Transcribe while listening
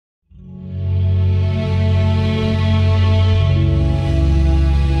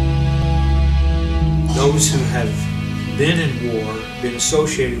been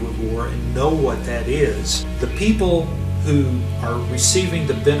associated with war and know what that is. The people who are receiving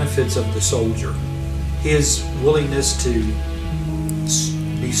the benefits of the soldier, his willingness to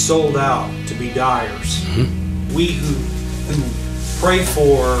be sold out, to be dyers. Mm-hmm. We who pray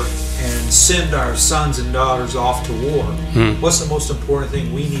for and send our sons and daughters off to war. Mm-hmm. What's the most important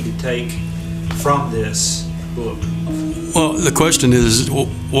thing we need to take from this book? Well, the question is,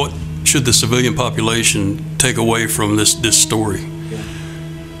 what should the civilian population take away from this story? Yeah.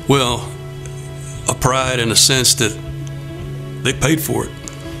 Well, a pride in a sense that they paid for it.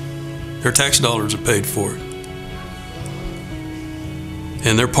 Their tax dollars are paid for it.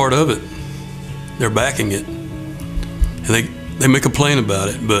 And they're part of it. They're backing it. And they may complain about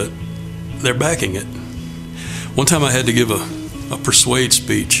it, but they're backing it. One time I had to give a persuade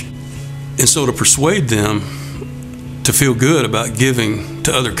speech. And so to persuade them to feel good about giving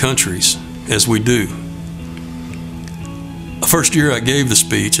to other countries, as we do. The first year I gave the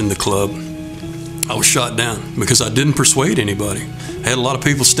speech in the club, I was shot down because I didn't persuade anybody. I had a lot of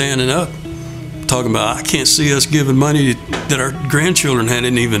people standing up talking about, I can't see us giving money that our grandchildren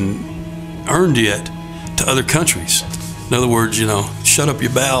hadn't even earned yet to other countries. In other words, shut up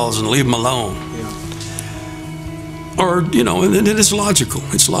your bowels and leave them alone. Yeah. Or, and it is logical.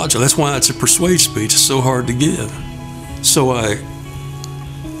 It's logical. That's why it's a persuade speech. It's so hard to give. So I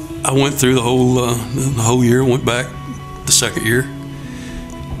went through the whole year, went back the second year,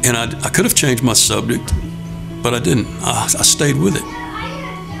 and I could have changed my subject, but I didn't. I stayed with it.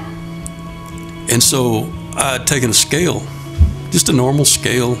 And so I had taken a scale, just a normal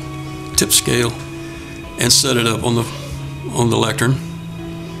scale, tip scale, and set it up on the lectern.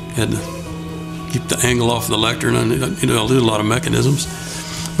 Had to keep the angle off the lectern. I did a lot of mechanisms,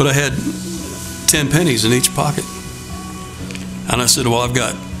 but I had 10 pennies in each pocket. And I said, well, I've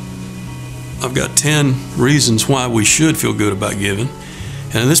got 10 reasons why we should feel good about giving.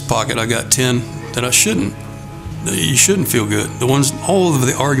 And in this pocket, I got 10 that you shouldn't feel good. All of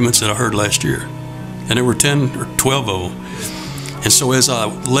the arguments that I heard last year. And there were 10 or 12 of them. And so as I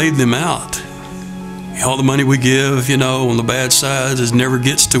laid them out, all the money we give, on the bad side, never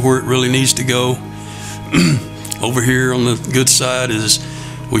gets to where it really needs to go. Over here on the good side is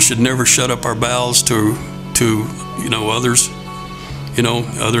we should never shut up our bowels to others,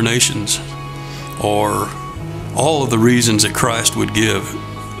 other nations, or all of the reasons that Christ would give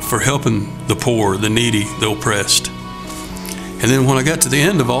for helping the poor, the needy, the oppressed. And then when I got to the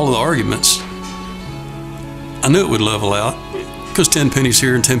end of all of the arguments, I knew it would level out, because 10 pennies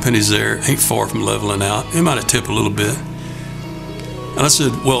here and 10 pennies there ain't far from leveling out. It might have tipped a little bit. And I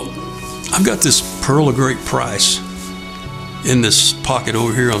said, well, I've got this pearl of great price in this pocket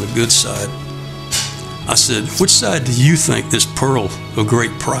over here on the good side. I said, which side do you think this pearl of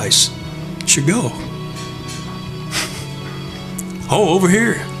great price should go? Oh, over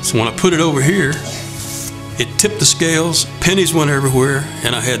here. So when I put it over here, it tipped the scales, pennies went everywhere,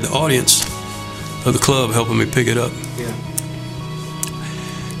 and I had the audience of the club helping me pick it up. Yeah.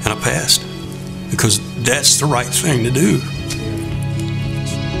 And I passed, because that's the right thing to do.